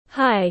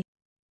Hi.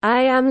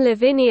 I am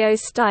Lavinia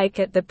Stike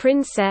at the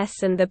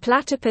Princess and the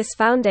Platypus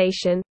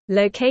Foundation,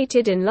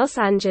 located in Los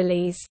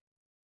Angeles,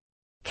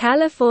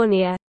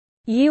 California,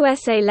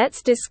 USA.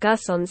 Let's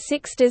discuss on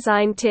 6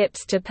 design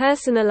tips to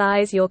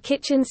personalize your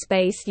kitchen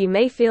space. You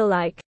may feel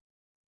like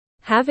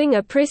having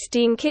a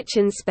pristine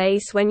kitchen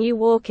space when you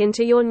walk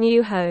into your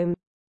new home.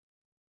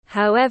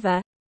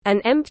 However, an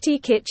empty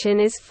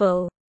kitchen is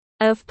full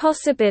of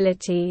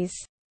possibilities.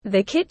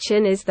 The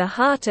kitchen is the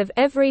heart of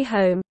every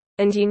home,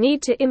 and you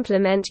need to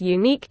implement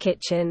unique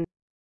kitchen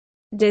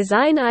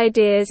design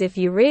ideas if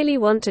you really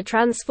want to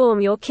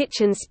transform your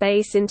kitchen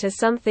space into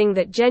something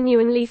that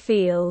genuinely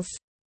feels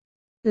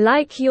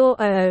like your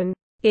own.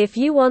 If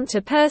you want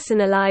to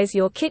personalize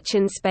your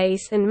kitchen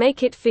space and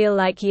make it feel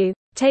like you,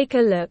 take a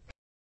look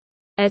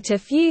at a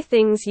few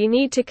things you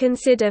need to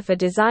consider for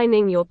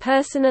designing your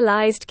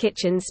personalized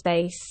kitchen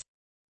space.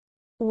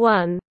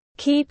 1.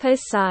 Keep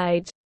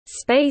aside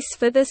space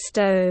for the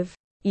stove.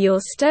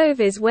 Your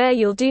stove is where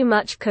you'll do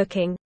much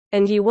cooking,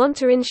 and you want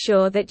to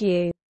ensure that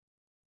you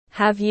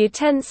have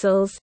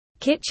utensils,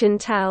 kitchen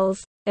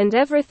towels, and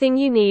everything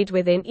you need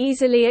within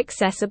easily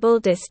accessible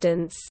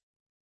distance.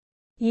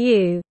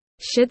 You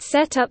should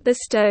set up the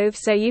stove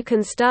so you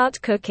can start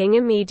cooking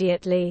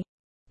immediately.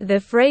 The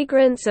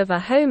fragrance of a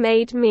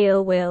homemade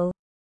meal will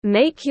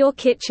make your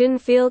kitchen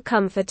feel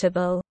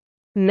comfortable.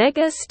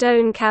 Mega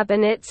stone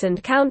cabinets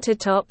and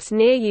countertops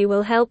near you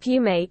will help you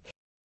make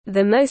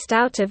the most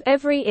out of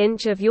every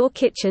inch of your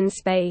kitchen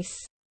space.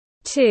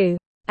 2.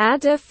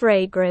 Add a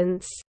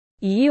fragrance.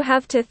 You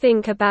have to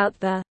think about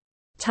the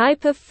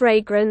type of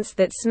fragrance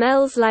that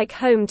smells like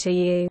home to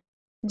you.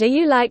 Do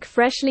you like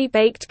freshly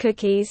baked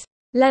cookies,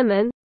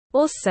 lemon,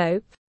 or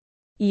soap?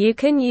 You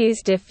can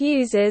use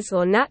diffusers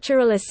or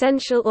natural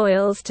essential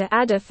oils to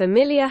add a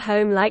familiar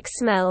home-like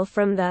smell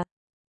from the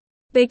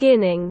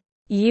beginning.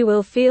 You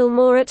will feel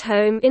more at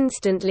home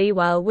instantly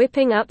while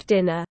whipping up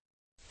dinner.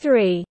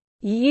 3.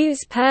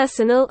 Use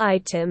personal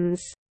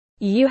items.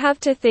 You have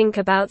to think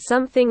about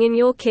something in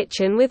your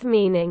kitchen with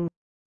meaning.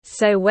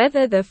 So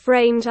whether the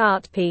framed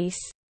art piece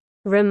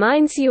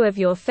reminds you of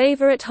your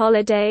favorite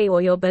holiday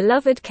or your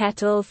beloved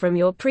kettle from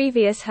your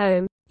previous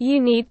home, you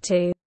need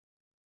to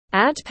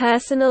add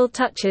personal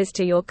touches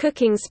to your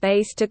cooking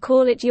space to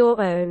call it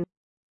your own.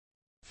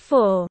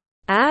 4.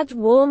 Add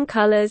warm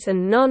colors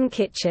and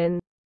non-kitchen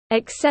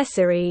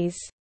accessories.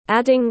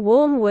 Adding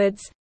warm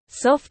woods,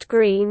 soft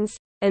greens,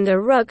 and a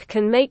rug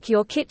can make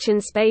your kitchen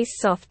space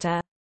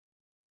softer.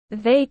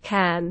 They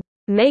can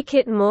make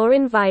it more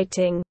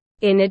inviting.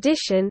 In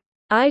addition,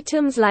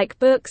 items like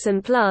books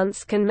and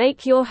plants can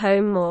make your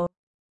home more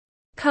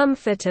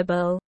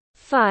comfortable.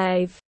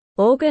 5.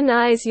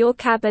 Organize your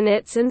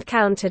cabinets and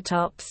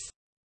countertops.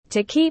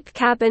 To keep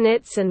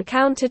cabinets and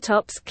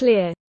countertops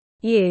clear,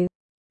 you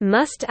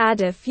must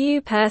add a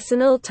few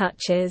personal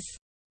touches.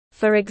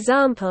 For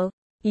example,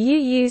 you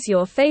use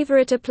your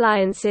favorite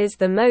appliances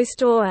the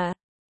most or a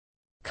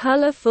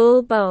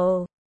colorful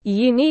bowl.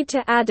 You need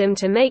to add them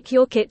to make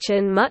your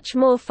kitchen much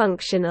more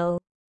functional.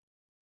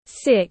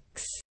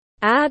 6.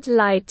 Add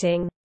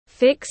lighting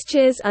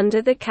fixtures under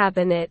the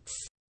cabinets.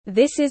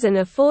 This is an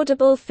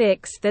affordable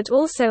fix that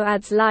also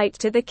adds light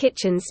to the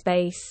kitchen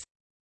space.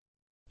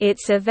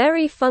 It's a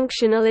very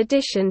functional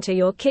addition to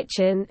your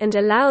kitchen and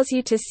allows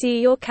you to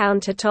see your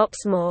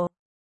countertops more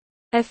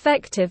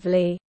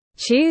effectively.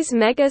 Choose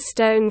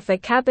Megastone for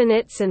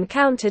cabinets and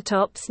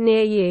countertops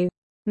near you.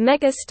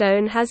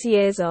 Megastone has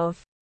years of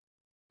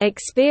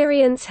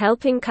experience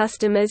helping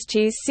customers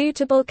choose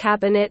suitable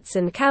cabinets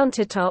and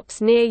countertops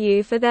near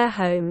you for their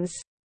homes.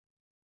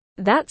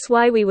 That's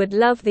why we would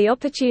love the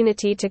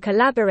opportunity to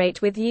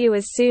collaborate with you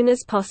as soon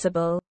as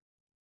possible.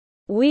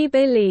 We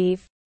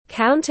believe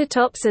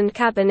countertops and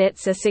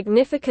cabinets are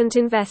significant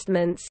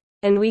investments,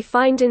 and we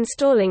find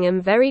installing them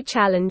very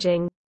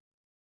challenging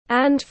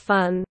and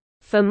fun.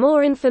 For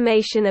more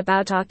information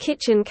about our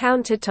kitchen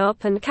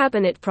countertop and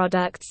cabinet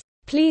products,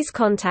 please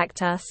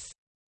contact us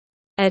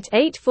at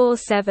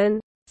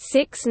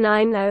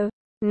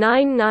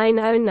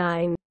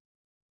 847-690-9909.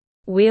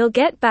 We'll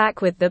get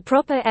back with the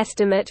proper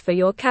estimate for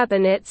your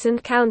cabinets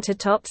and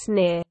countertops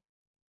near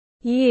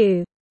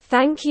you.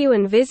 Thank you,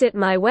 and visit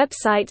my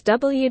website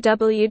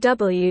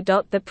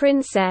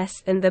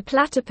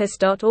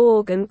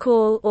www.theprincessandtheplatypus.org and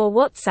call or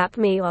WhatsApp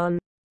me on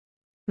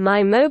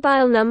my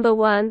mobile number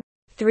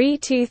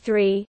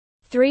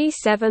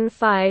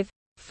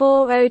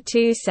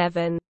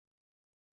 1-323-375-4027.